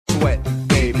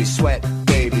me sweat,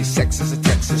 baby. Sex is a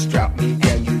Texas drought. Me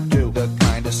and you do the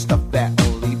kind of stuff that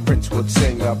only Prince would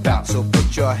sing about. So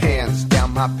put your hands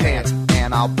down my pants,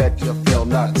 and I'll bet you'll feel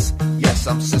nuts. Yes,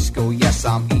 I'm Cisco, yes,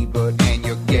 I'm Ebert, and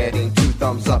you're getting 2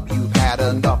 thumbs up. You've had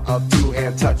enough of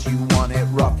 2-hand touch. You want it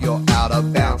rough, you're out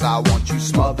of bounds. I want you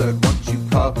smothered, want you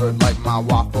covered like my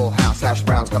Waffle House hash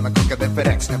browns. Coming quicker than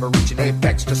FedEx, never reaching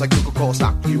apex. Just like Coca-Cola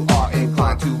stock, you are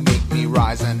inclined to make me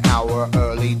rise an hour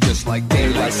early, just like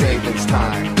daylight savings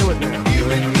time. Do it now. You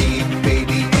and me,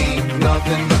 baby, ain't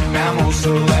nothing but mammals,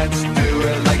 so let's do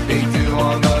it like they do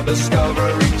on the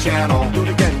Discovery Channel. Do it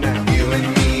again now. You and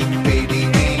me, baby,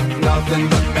 ain't nothing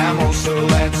but mammals, so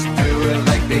let's do it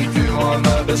like they do on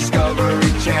the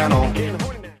Discovery Channel.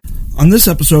 On this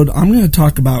episode, I'm going to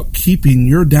talk about keeping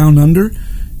your down under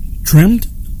trimmed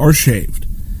or shaved.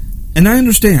 And I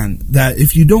understand that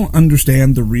if you don't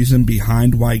understand the reason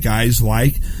behind why guys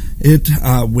like it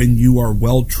when you are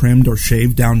well trimmed or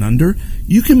shaved down under,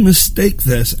 you can mistake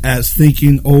this as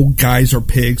thinking, oh, guys are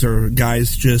pigs or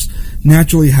guys just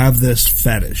naturally have this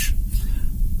fetish.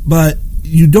 But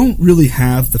you don't really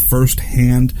have the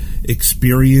first-hand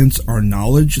experience or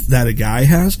knowledge that a guy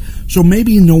has, so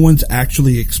maybe no one's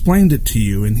actually explained it to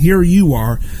you, and here you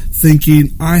are thinking,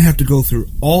 I have to go through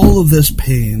all of this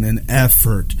pain and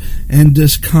effort and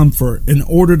discomfort in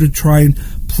order to try and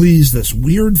please this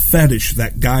weird fetish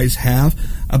that guys have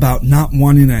about not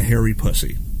wanting a hairy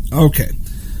pussy. Okay,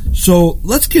 so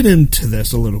let's get into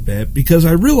this a little bit, because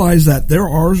I realize that there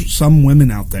are some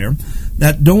women out there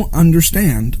that don't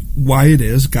understand why it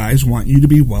is guys want you to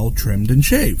be well trimmed and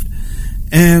shaved.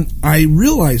 And I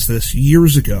realized this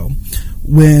years ago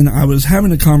when I was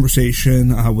having a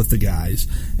conversation with the guys,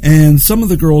 and some of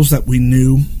the girls that we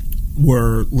knew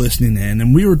were listening in,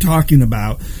 and we were talking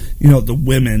about, the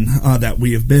women that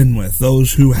we have been with,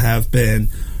 those who have been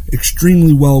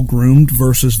extremely well groomed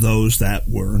versus those that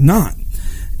were not.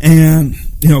 And,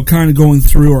 kind of going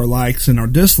through our likes and our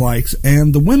dislikes,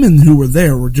 and the women who were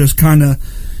there were just kind of,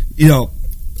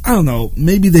 I don't know,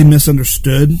 maybe they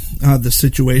misunderstood the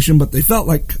situation, but they felt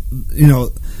like,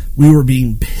 we were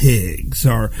being pigs,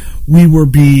 or we were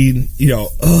being,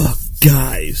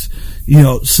 guys,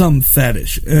 some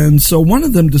fetish. And so one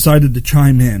of them decided to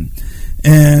chime in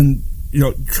and,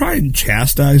 try and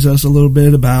chastise us a little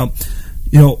bit about,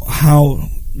 how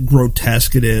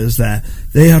grotesque it is that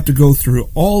they have to go through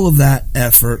all of that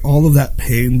effort, all of that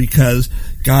pain, because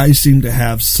guys seem to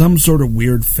have some sort of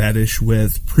weird fetish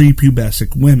with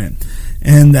prepubescent women,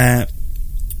 and that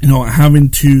having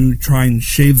to try and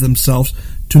shave themselves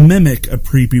to mimic a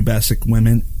prepubescent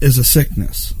woman is a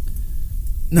sickness.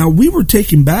 Now, we were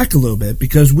taken back a little bit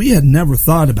because we had never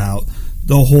thought about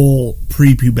the whole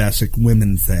prepubescent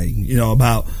women thing,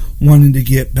 about wanting to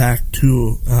get back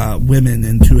to women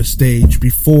into a stage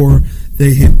before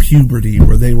they hit puberty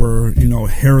where they were,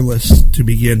 hairless to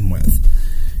begin with.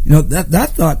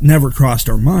 That thought never crossed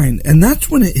our mind, and that's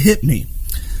when it hit me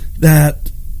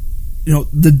that,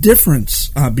 the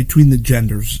difference between the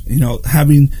genders,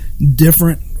 having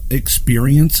different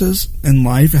experiences in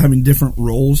life, having different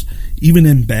roles, even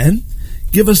in bed,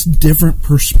 give us different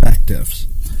perspectives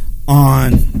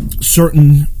on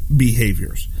certain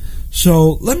behaviors.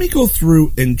 So let me go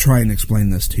through and try and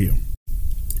explain this to you.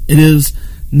 It is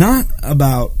not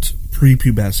about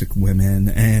prepubescent women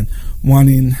and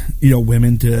wanting,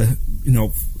 women to,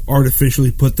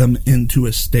 artificially put them into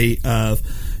a state of,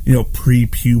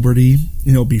 pre-puberty,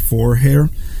 before hair.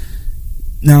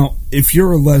 Now, if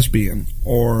you're a lesbian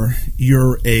or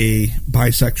you're a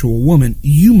bisexual woman,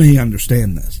 you may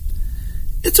understand this.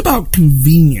 It's about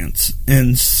convenience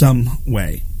in some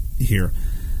way here.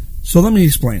 So let me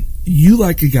explain. You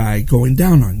like a guy going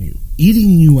down on you,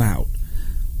 eating you out.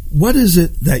 What is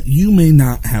it that you may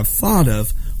not have thought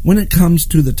of when it comes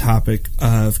to the topic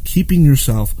of keeping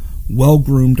yourself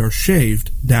well-groomed or shaved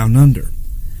down under?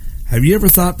 Have you ever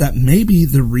thought that maybe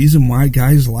the reason why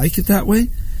guys like it that way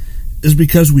is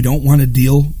because we don't want to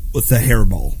deal with the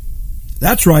hairball?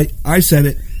 That's right, I said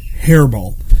it,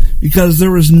 hairball. Because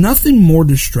there is nothing more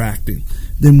distracting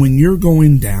than when you're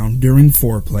going down during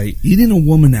foreplay, eating a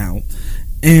woman out,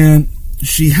 and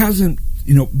she hasn't,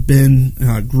 been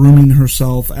grooming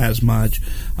herself as much.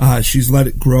 She's let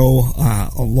it grow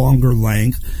a longer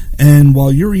length, and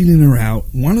while you're eating her out,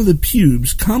 one of the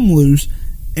pubes come loose,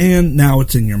 and now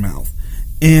it's in your mouth.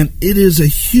 And it is a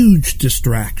huge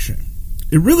distraction.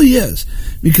 It really is,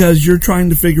 because you're trying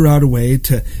to figure out a way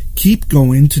to keep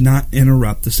going, to not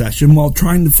interrupt the session, while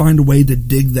trying to find a way to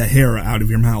dig the hair out of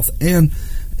your mouth. And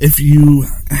if you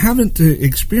haven't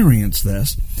experienced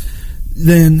this,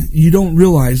 then you don't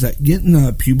realize that getting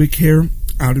a pubic hair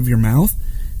out of your mouth,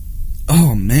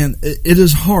 oh man, it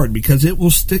is hard because it will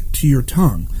stick to your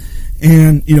tongue.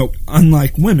 And,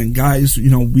 unlike women, guys,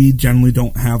 we generally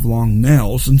don't have long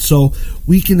nails, and so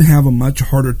we can have a much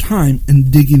harder time in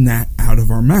digging that out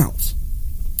of our mouths.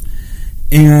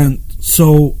 And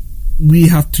so we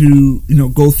have to,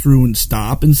 go through and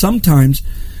stop. And sometimes,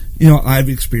 I've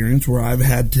experienced where I've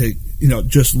had to,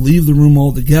 just leave the room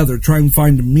altogether, try and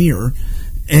find a mirror,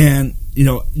 and,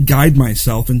 guide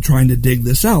myself in trying to dig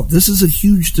this out. This is a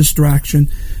huge distraction.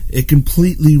 It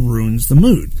completely ruins the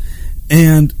mood.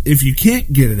 And if you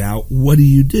can't get it out, what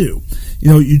do?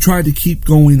 You try to keep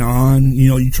going on,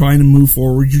 you try to move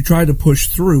forward, you try to push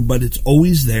through, but it's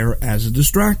always there as a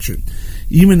distraction.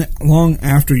 Even long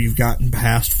after you've gotten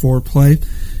past foreplay,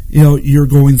 you're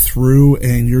going through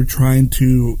and you're trying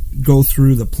to go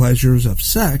through the pleasures of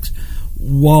sex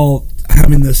while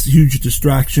having this huge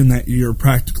distraction that you're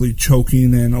practically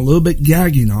choking and a little bit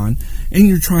gagging on, and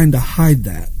you're trying to hide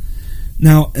that.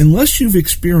 Now, unless you've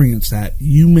experienced that,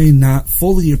 you may not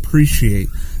fully appreciate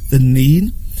the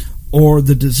need or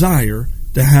the desire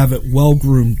to have it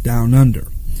well-groomed down under.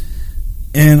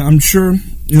 And I'm sure,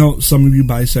 some of you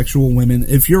bisexual women,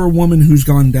 if you're a woman who's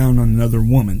gone down on another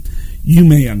woman, you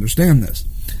may understand this.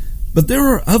 But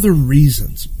there are other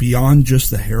reasons beyond just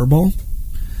the hairball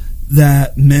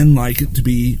that men like it to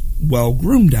be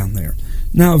well-groomed down there.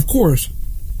 Now, of course,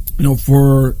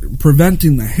 for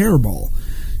preventing the hairball,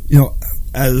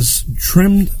 as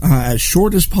trimmed as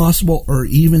short as possible or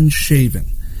even shaven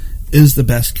is the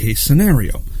best case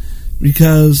scenario,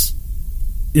 because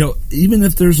even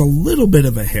if there's a little bit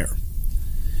of a hair,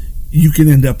 you can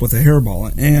end up with a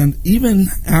hairball. And even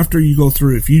after you go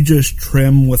through, if you just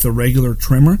trim with a regular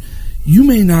trimmer, you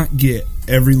may not get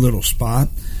every little spot.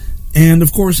 And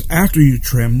of course, after you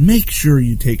trim, make sure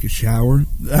you take a shower.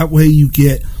 That way you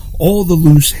get all the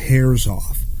loose hairs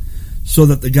off so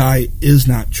that the guy is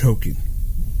not choking.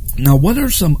 Now, what are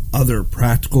some other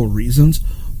practical reasons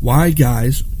why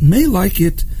guys may like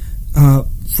it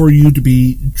for you to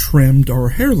be trimmed or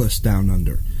hairless down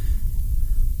under?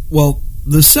 Well,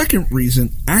 the second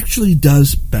reason actually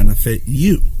does benefit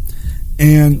you.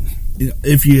 And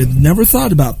if you had never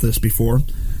thought about this before,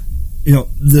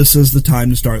 this is the time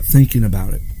to start thinking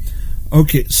about it.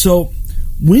 Okay, so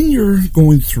when you're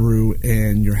going through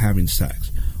and you're having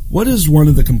sex, what is one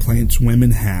of the complaints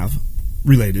women have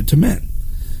related to men?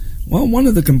 Well, one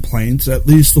of the complaints, at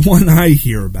least the one I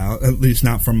hear about, at least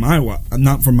not from my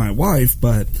wife,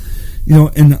 but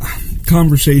in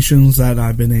conversations that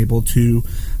I've been able to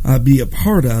be a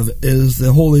part of, is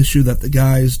the whole issue that the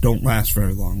guys don't last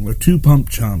very long. They're too pump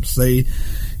chumps. They,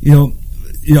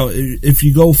 if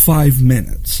you go 5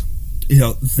 minutes,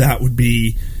 that would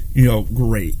be,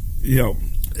 great.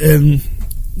 And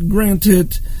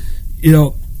granted,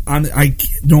 I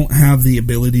don't have the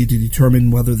ability to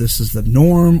determine whether this is the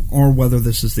norm or whether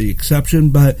this is the exception,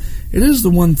 but it is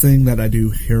the one thing that I do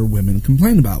hear women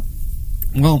complain about.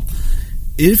 Well,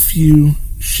 if you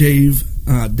shave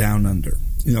down under,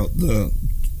 the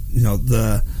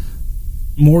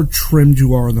more trimmed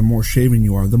you are, the more shaven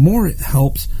you are, the more it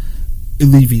helps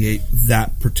alleviate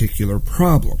that particular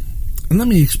problem. And let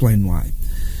me explain why.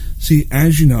 See,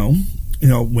 as you know,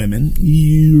 women,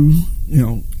 you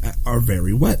are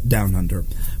very wet down under.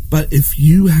 But if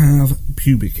you have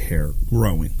pubic hair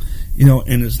growing,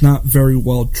 and it's not very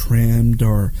well trimmed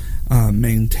or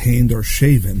maintained or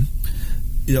shaven,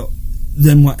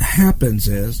 then what happens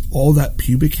is all that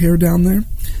pubic hair down there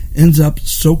ends up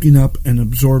soaking up and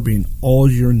absorbing all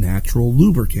your natural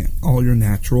lubricant, all your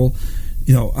natural,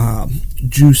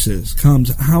 juices,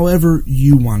 comes, however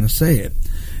you want to say it.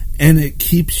 And it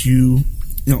keeps you,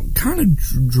 kind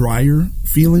of drier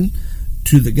feeling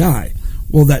to the guy.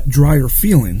 Well, that drier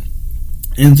feeling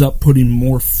ends up putting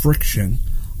more friction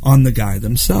on the guy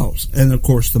themselves. And of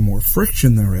course, the more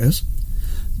friction there is,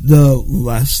 the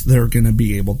less they're going to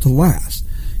be able to last.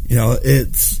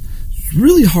 It's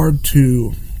really hard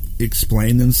to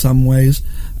explain in some ways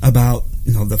about,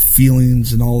 the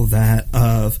feelings and all of that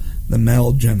of the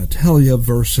male genitalia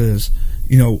versus,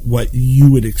 what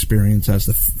you would experience as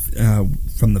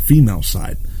from the female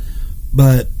side.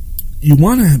 But you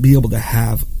want to be able to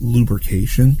have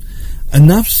lubrication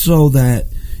enough so that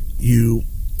you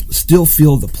still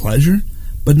feel the pleasure,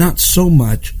 but not so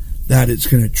much that it's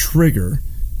going to trigger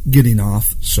getting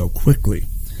off so quickly.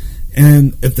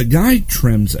 And if the guy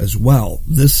trims as well,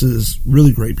 this is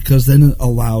really great because then it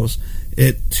allows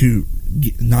it to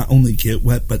not only get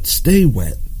wet, but stay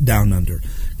wet down under.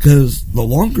 Because the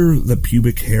longer the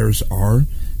pubic hairs are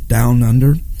down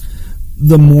under,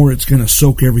 the more it's going to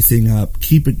soak everything up,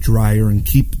 keep it drier, and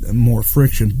keep more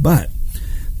friction. But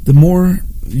the more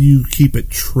you keep it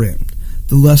trimmed,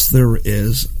 the less there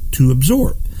is to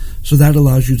absorb. So that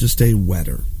allows you to stay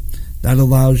wetter. That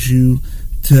allows you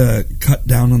to cut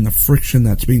down on the friction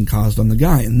that's being caused on the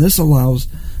guy. And this allows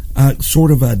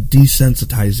sort of a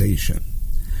desensitization.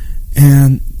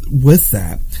 And with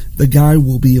that, the guy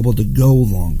will be able to go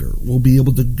longer, will be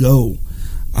able to go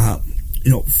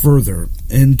further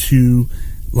into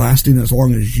lasting as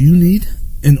long as you need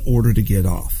in order to get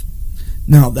off.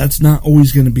 Now, that's not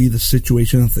always going to be the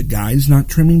situation if the guy's not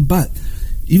trimming, but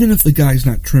even if the guy's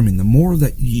not trimming, the more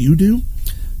that you do,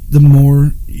 the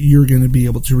more you're going to be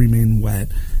able to remain wet.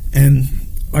 And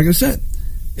like I said,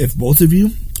 if both of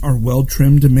you are well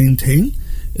trimmed and maintained,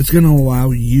 it's going to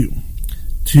allow you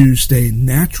to stay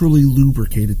naturally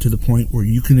lubricated to the point where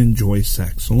you can enjoy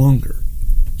sex longer.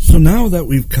 So now that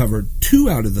we've covered 2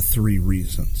 out of the 3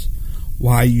 reasons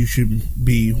why you should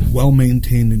be well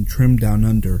maintained and trimmed down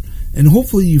under, and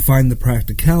hopefully you find the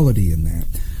practicality in that,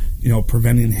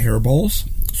 preventing hairballs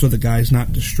so the guy's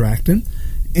not distracted,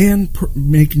 and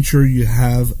making sure you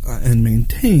have and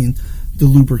maintain the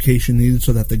lubrication needed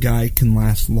so that the guy can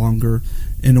last longer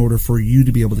in order for you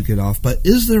to be able to get off. But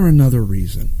is there another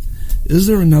reason? Is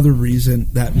there another reason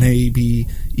that may be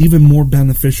even more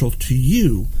beneficial to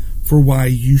you for why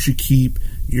you should keep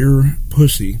your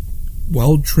pussy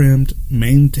well trimmed,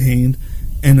 maintained,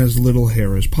 and as little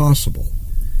hair as possible?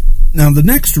 Now, the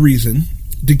next reason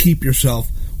to keep yourself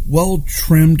well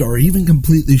trimmed or even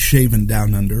completely shaven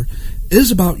down under is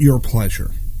about your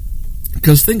pleasure.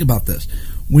 Because think about this.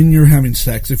 When you're having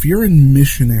sex, if you're in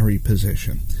missionary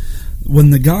position,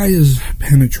 when the guy is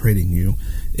penetrating you,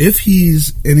 if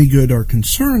he's any good or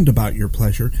concerned about your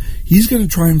pleasure, he's going to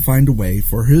try and find a way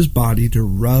for his body to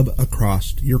rub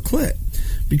across your clit.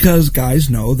 Because guys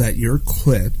know that your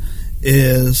clit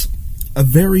is a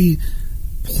very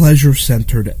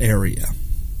pleasure-centered area,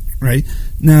 right?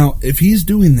 Now, if he's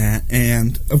doing that,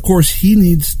 and of course he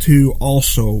needs to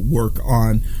also work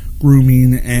on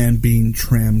grooming and being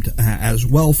trimmed as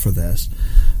well for this,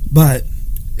 but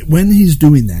when he's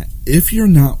doing that, if you're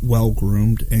not well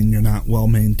groomed and you're not well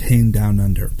maintained down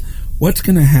under, what's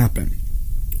going to happen?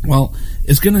 Well,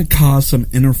 it's going to cause some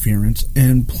interference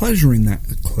and pleasuring that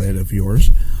clit of yours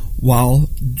while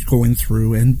going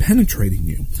through and penetrating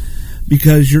you.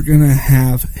 Because you're going to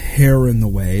have hair in the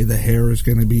way. The hair is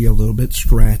going to be a little bit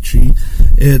scratchy.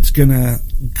 It's going to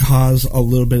cause a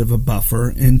little bit of a buffer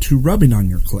into rubbing on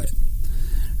your clit.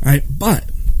 All right?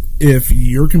 But if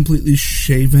you're completely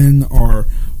shaven or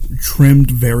trimmed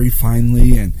very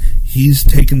finely and he's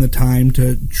taken the time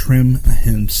to trim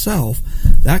himself,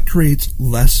 that creates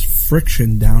less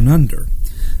friction down under.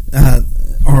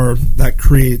 Or that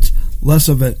creates less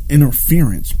of an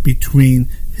interference between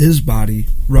his body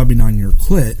rubbing on your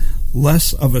clit,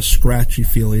 less of a scratchy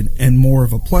feeling and more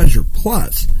of a pleasure.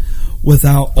 Plus,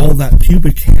 without all that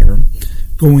pubic hair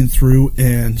going through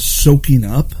and soaking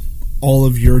up all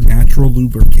of your natural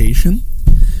lubrication,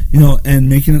 and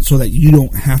making it so that you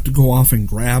don't have to go off and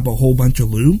grab a whole bunch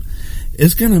of lube,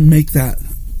 it's going to make that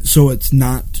so it's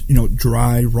not,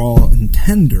 dry, raw, and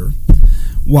tender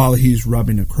while he's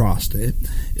rubbing across it.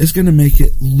 It's going to make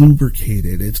it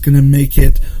lubricated. It's going to make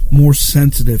it more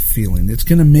sensitive feeling. It's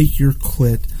going to make your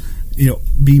clit,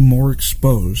 be more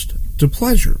exposed to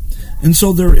pleasure. And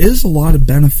so there is a lot of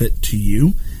benefit to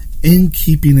you in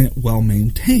keeping it well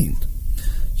maintained.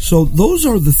 So those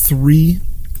are the 3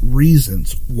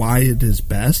 reasons why it is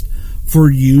best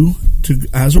for you to,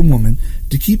 as a woman,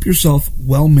 to keep yourself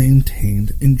well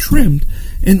maintained and trimmed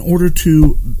in order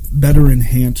to better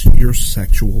enhance your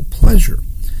sexual pleasure.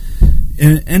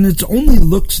 And it only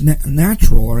looks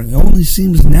natural, or it only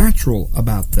seems natural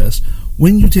about this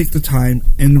when you take the time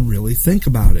and really think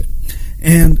about it.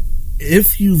 And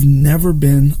if you've never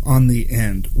been on the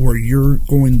end where you're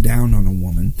going down on a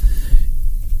woman,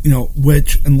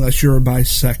 which, unless you're a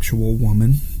bisexual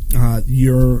woman,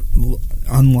 you're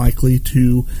unlikely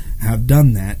to have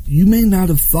done that. You may not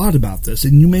have thought about this,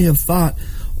 and you may have thought,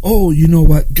 oh, you know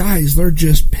what, guys, they're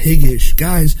just piggish.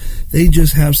 Guys, they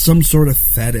just have some sort of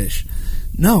fetish.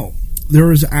 No,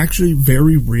 there is actually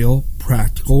very real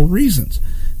practical reasons.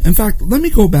 In fact, let me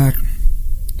go back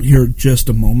here just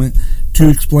a moment to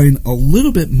explain a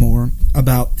little bit more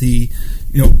about the,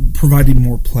 providing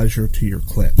more pleasure to your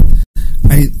clit.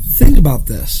 I think about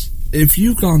this. If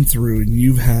you've gone through and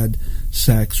you've had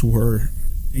sex where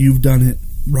you've done it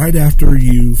right after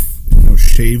you've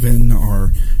shaven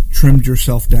or trimmed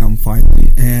yourself down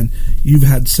finally, and you've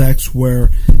had sex where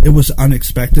it was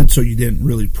unexpected, so you didn't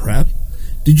really prep,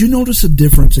 did you notice a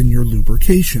difference in your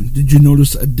lubrication? Did you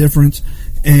notice a difference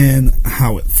in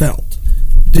how it felt?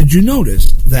 Did you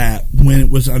notice that when it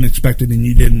was unexpected and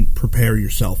you didn't prepare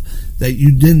yourself, that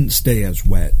you didn't stay as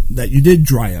wet, that you did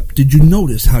dry up? Did you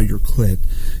notice how your clit,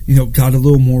 got a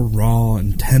little more raw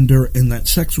and tender, and that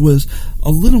sex was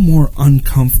a little more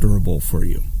uncomfortable for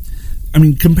you? I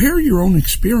mean, compare your own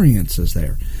experiences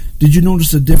there. Did you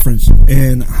notice a difference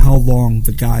in how long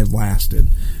the guy lasted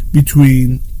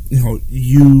between,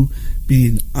 you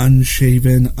being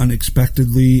unshaven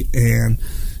unexpectedly and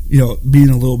being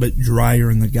a little bit drier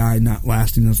and the guy not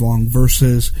lasting as long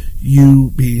versus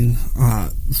you being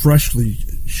freshly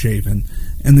shaven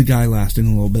and the guy lasting a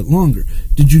little bit longer?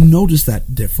 Did you notice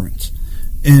that difference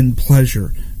in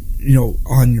pleasure,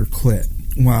 on your clit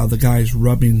while the guy's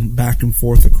rubbing back and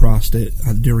forth across it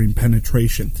during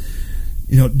penetration?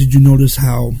 Did you notice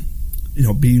how,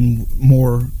 being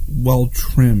more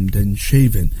well-trimmed and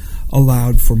shaven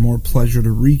allowed for more pleasure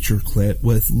to reach your clit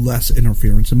with less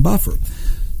interference and buffer?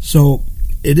 So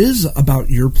it is about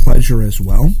your pleasure as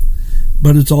well,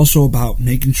 but it's also about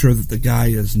making sure that the guy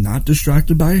is not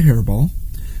distracted by a hairball,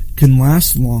 can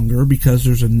last longer because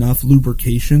there's enough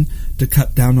lubrication to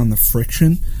cut down on the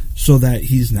friction so that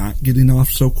he's not getting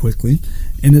off so quickly,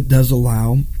 and it does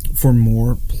allow for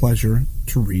more pleasure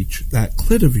to reach that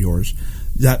clit of yours,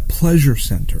 that pleasure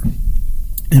center,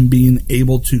 and being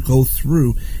able to go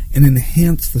through and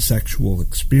enhance the sexual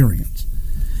experience.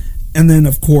 And then,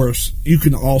 of course, you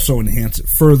can also enhance it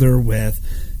further with,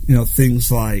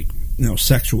 things like,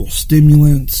 sexual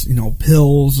stimulants,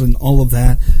 pills and all of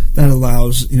that. That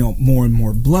allows, more and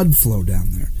more blood flow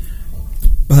down there.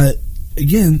 But,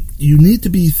 again, you need to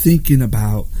be thinking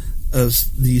about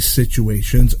these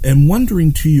situations and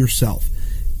wondering to yourself,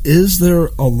 is there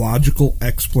a logical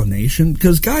explanation?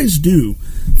 Because guys do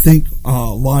think a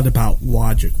lot about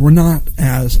logic. We're not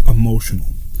as emotional.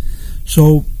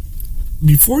 So,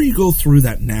 before you go through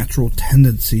that natural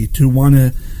tendency to want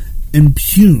to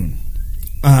impugn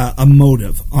a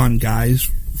motive on guys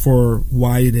for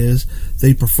why it is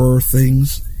they prefer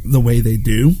things the way they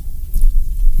do,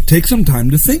 take some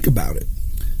time to think about it.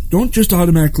 Don't just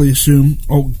automatically assume,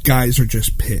 guys are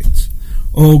just pigs.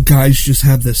 Guys just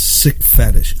have this sick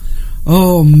fetish.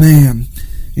 Oh, man,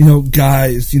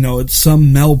 guys, it's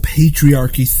some male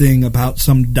patriarchy thing about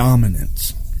some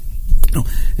dominance.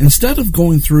 Instead of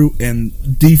going through and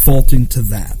defaulting to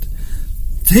that,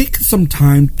 take some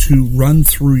time to run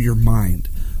through your mind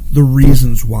the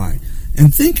reasons why,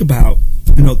 and think about,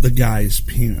 the guy's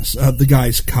penis, the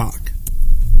guy's cock,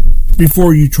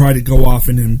 before you try to go off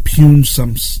and impugn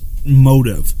some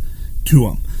motive to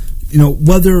him.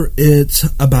 Whether it's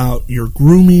about your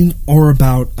grooming or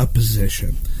about a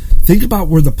position. Think about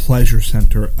where the pleasure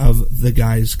center of the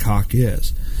guy's cock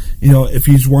is. If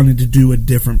he's wanting to do a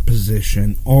different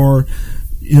position, or,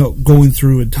 going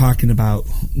through and talking about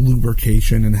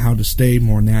lubrication and how to stay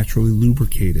more naturally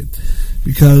lubricated.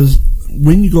 Because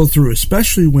when you go through,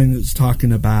 especially when it's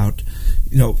talking about,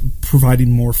 providing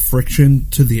more friction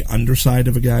to the underside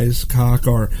of a guy's cock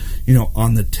or,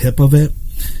 on the tip of it,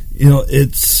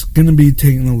 it's going to be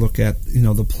taking a look at,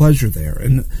 the pleasure there.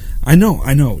 And I know,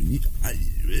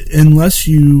 unless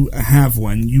you have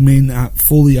one, you may not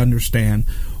fully understand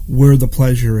where the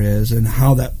pleasure is and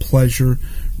how that pleasure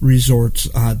resorts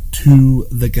to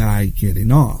the guy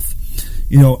getting off,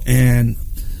 and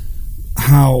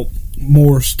how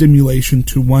more stimulation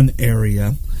to one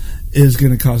area is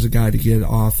going to cause a guy to get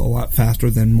off a lot faster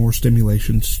than more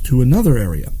stimulations to another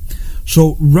area.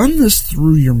 So run this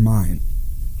through your mind,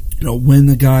 when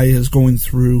the guy is going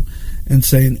through and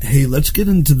saying, hey, let's get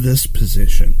into this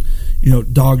position,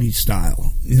 doggy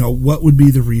style. What would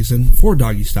be the reason for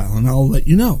doggy style? And I'll let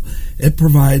you know. It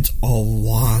provides a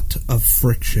lot of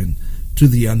friction to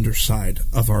the underside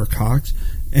of our cocks,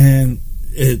 and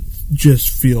it just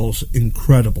feels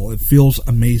incredible. It feels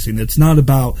amazing. It's not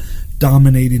about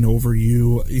dominating over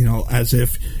you, as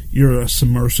if you're a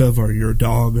submersive or you're a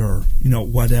dog or,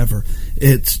 whatever.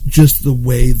 It's just the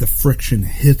way the friction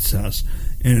hits us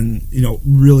and,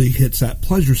 really hits that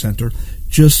pleasure center,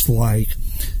 just like,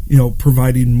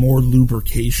 providing more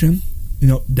lubrication,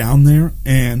 down there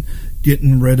and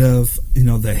getting rid of,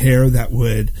 the hair that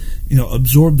would,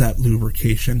 absorb that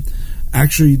lubrication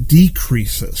actually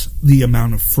decreases the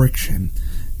amount of friction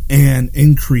and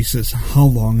increases how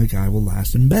long a guy will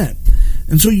last in bed.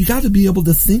 And so you got to be able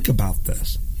to think about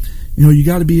this. You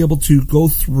got to be able to go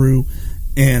through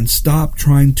and stop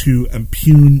trying to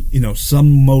impugn,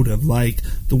 some motive, like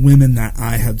the women that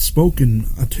I had spoken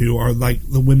to, or like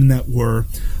the women that were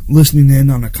listening in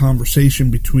on a conversation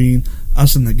between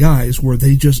us and the guys, where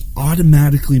they just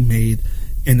automatically made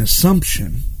an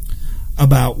assumption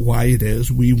about why it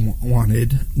is we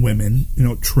wanted women,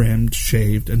 trimmed,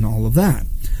 shaved, and all of that.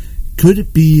 Could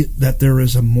it be that there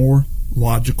is a more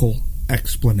logical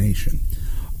explanation,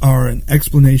 or an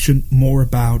explanation more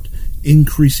about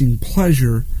increasing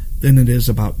pleasure than it is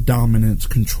about dominance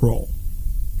control?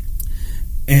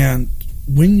 And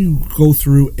when you go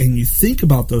through and you think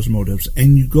about those motives,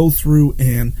 and you go through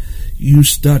and you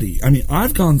study, I mean,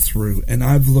 I've gone through and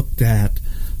I've looked at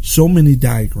so many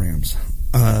diagrams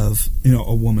of,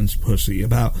 a woman's pussy,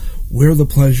 about where the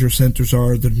pleasure centers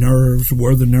are, the nerves,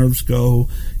 where the nerves go,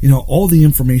 all the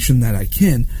information that I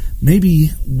can. Maybe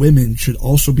women should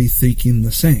also be thinking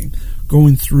the same,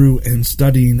 going through and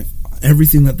studying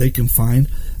everything that they can find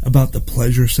about the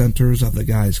pleasure centers of the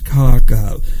guy's cock,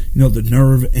 the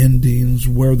nerve endings,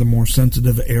 where the more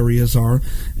sensitive areas are.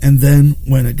 And then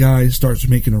when a guy starts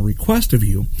making a request of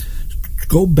you,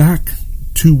 go back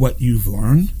to what you've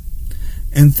learned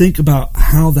and think about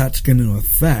how that's going to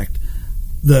affect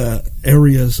the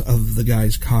areas of the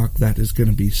guy's cock that is going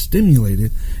to be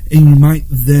stimulated. And you might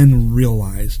then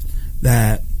realize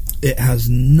that it has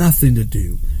nothing to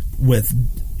do with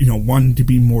wanting to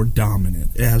be more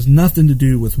dominant. It has nothing to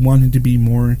do with wanting to be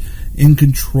more in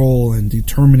control and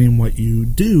determining what you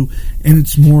do. And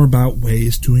it's more about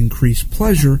ways to increase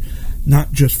pleasure,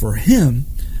 not just for him,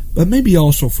 but maybe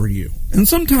also for you. And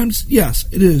sometimes, yes,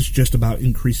 it is just about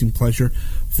increasing pleasure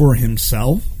for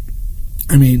himself.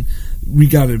 I mean, we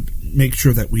got to make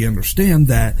sure that we understand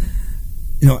that,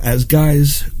 as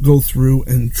guys go through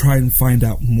and try and find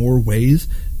out more ways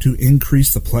to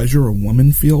increase the pleasure a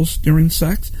woman feels during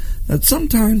sex, that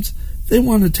sometimes they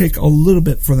want to take a little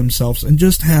bit for themselves and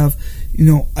just have,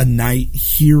 a night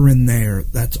here and there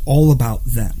that's all about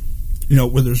them,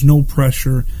 where there's no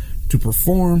pressure to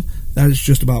perform, that is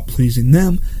just about pleasing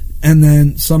them. And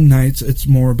then some nights it's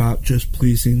more about just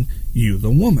pleasing you,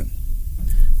 the woman.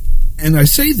 And I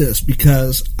say this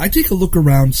because I take a look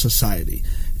around society,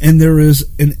 and there is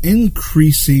an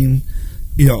increasing,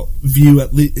 view,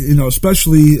 at least,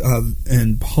 especially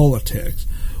in politics,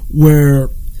 where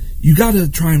you got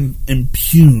to try and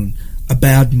impugn a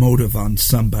bad motive on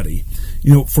somebody,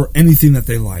 for anything that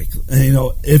they like.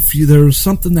 If there's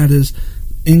something that is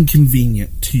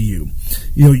inconvenient to you,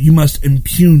 you must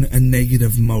impugn a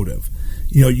negative motive.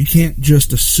 You can't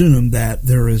just assume that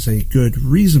there is a good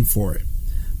reason for it.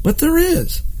 But there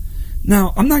is.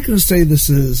 Now, I'm not going to say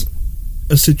this is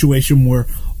a situation where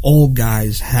all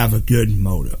guys have a good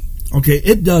motive. Okay,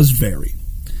 it does vary.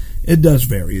 It does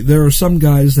vary. There are some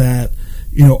guys that,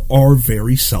 are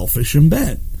very selfish in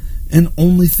bed and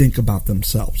only think about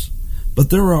themselves.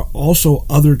 But there are also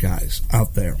other guys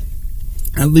out there,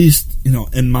 at least,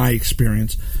 in my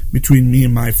experience between me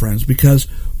and my friends, because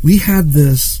we had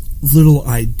this little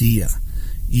idea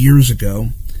years ago,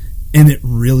 and it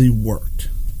really worked.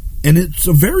 And it's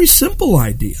a very simple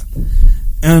idea.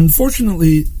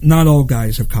 Unfortunately, not all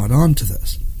guys have caught on to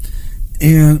this.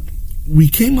 And we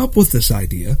came up with this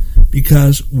idea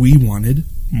because we wanted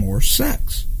more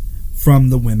sex from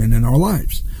the women in our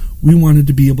lives. We wanted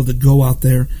to be able to go out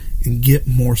there and get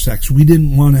more sex. We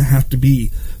didn't want to have to be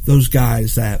those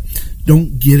guys that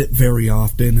don't get it very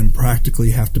often and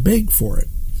practically have to beg for it.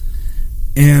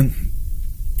 And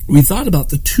we thought about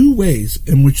the two ways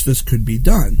in which this could be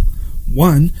done.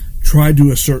 One, try to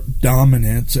assert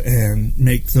dominance and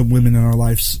make the women in our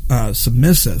lives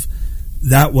submissive.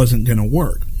 That wasn't going to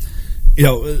work.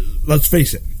 Let's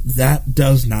face it, that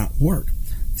does not work.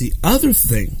 The other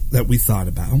thing that we thought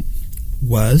about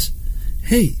was,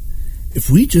 hey,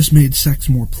 if we just made sex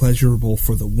more pleasurable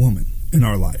for the woman in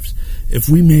our lives, if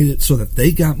we made it so that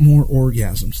they got more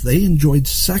orgasms, they enjoyed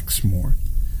sex more,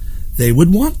 they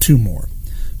would want to more.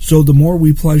 So the more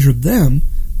we pleasured them,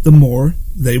 the more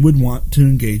they would want to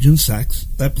engage in sex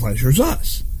that pleasures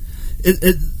us.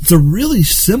 It's a really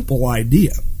simple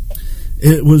idea.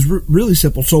 It was really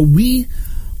simple. So we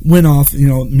went off,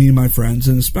 me and my friends,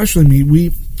 and especially me,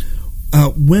 we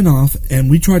went off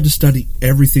and we tried to study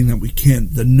everything that we can,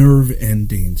 the nerve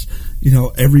endings,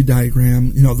 every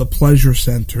diagram, the pleasure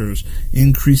centers,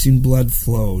 increasing blood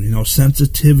flow,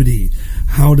 sensitivity,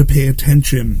 how to pay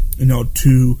attention,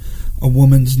 to a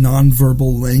woman's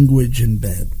nonverbal language in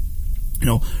bed.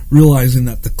 Realizing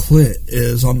that the clit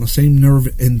is on the same nerve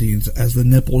endings as the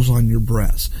nipples on your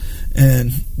breast.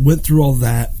 And went through all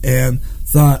that and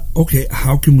thought, okay,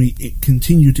 how can we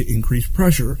continue to increase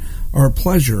pleasure?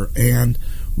 And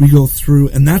we go through,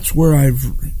 and that's where I've,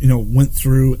 went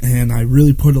through and I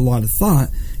really put a lot of thought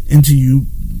into you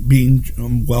being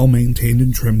well-maintained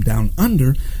and trimmed down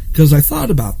under, because I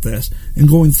thought about this and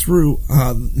going through,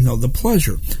 the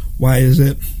pleasure. Why is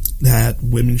it that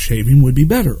women shaving would be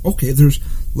better. Okay, there's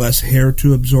less hair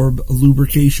to absorb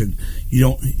lubrication.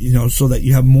 So that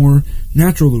you have more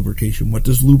natural lubrication. What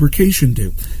does lubrication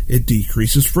do? It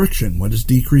decreases friction. What does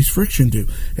decreased friction do?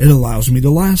 It allows me to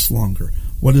last longer.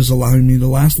 What does allowing me to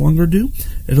last longer do?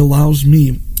 It allows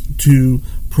me to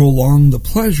prolong the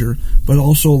pleasure, but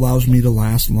also allows me to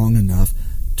last long enough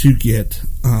to get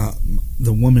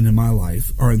the woman in my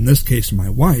life, or in this case my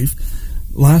wife,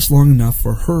 last long enough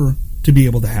for her to be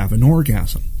able to have an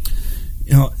orgasm.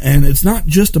 And it's not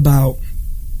just about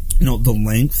the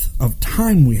length of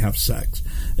time we have sex.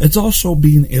 It's also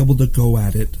being able to go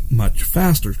at it much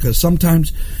faster, because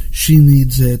sometimes she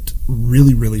needs it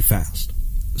really, really fast.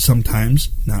 Sometimes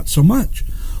not so much.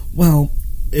 Well,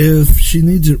 if she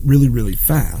needs it really, really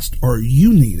fast, or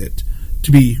you need it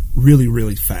to be really,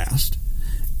 really fast,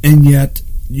 and yet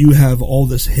you have all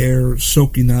this hair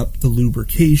soaking up the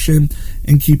lubrication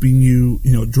and keeping you,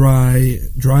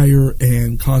 drier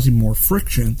and causing more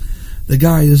friction, the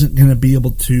guy isn't going to be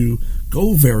able to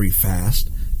go very fast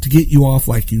to get you off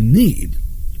like you need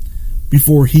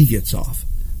before he gets off.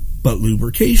 But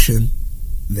lubrication,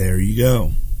 there you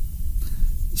go.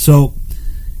 So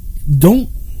don't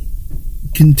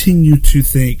continue to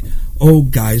think, oh,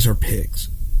 guys are pigs.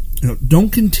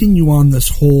 Don't continue on this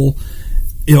whole,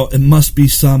 it must be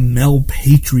some male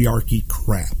patriarchy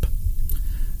crap.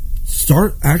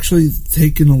 Start actually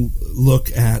taking a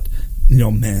look at,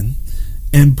 men,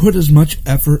 and put as much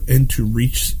effort into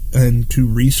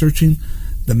researching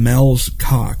the male's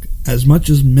cock as much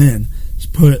as men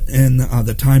put in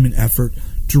the time and effort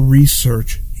to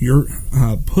research your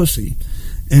pussy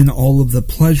and all of the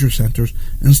pleasure centers,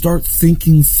 and start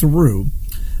thinking through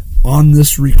on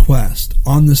this request,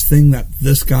 on this thing that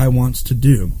this guy wants to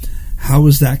do. How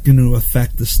is that going to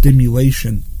affect the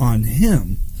stimulation on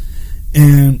him?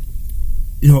 And,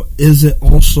 is it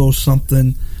also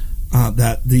something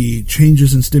that the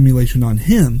changes in stimulation on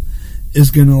him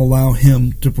is going to allow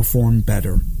him to perform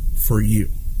better for you?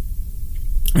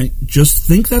 Right? Just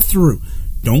think that through.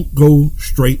 Don't go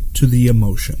straight to the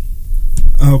emotion.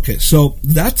 Okay, so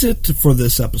that's it for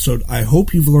this episode. I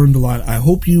hope you've learned a lot. I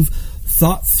hope you've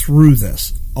thought through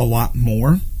this a lot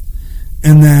more,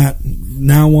 and that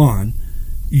now on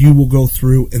you will go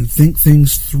through and think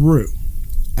things through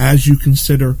as you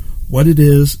consider what it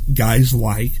is guys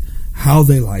like, how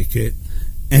they like it,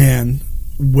 and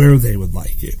where they would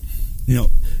like it.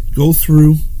 Go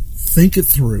through, think it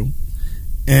through,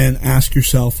 and ask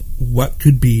yourself what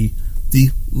could be the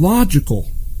logical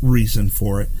reason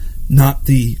for it, not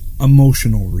the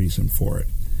emotional reason for it.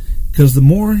 Because the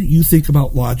more you think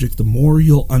about logic, the more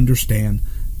you'll understand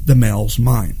the male's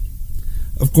mind.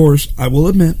 Of course, I will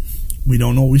admit, we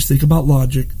don't always think about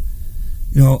logic.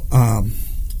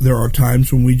 There are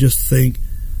times when we just think,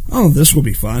 oh, this will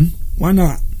be fun. Why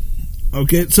not?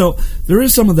 Okay, so there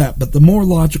is some of that, but the more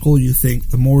logical you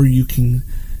think, the more you can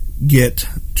get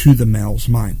to the male's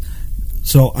mind.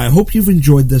 So I hope you've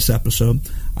enjoyed this episode.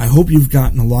 I hope you've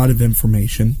gotten a lot of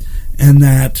information, and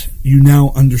that you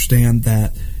now understand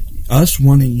that us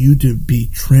wanting you to be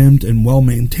trimmed and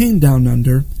well-maintained down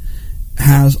under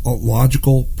has a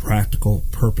logical, practical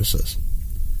purposes.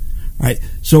 All right,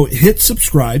 so hit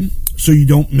subscribe so you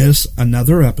don't miss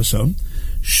another episode.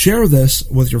 Share this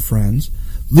with your friends.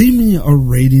 Leave me a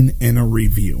rating and a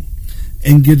review,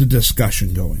 and get a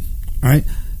discussion going. All right,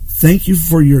 thank you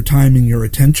for your time and your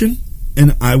attention,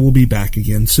 and I will be back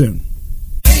again soon.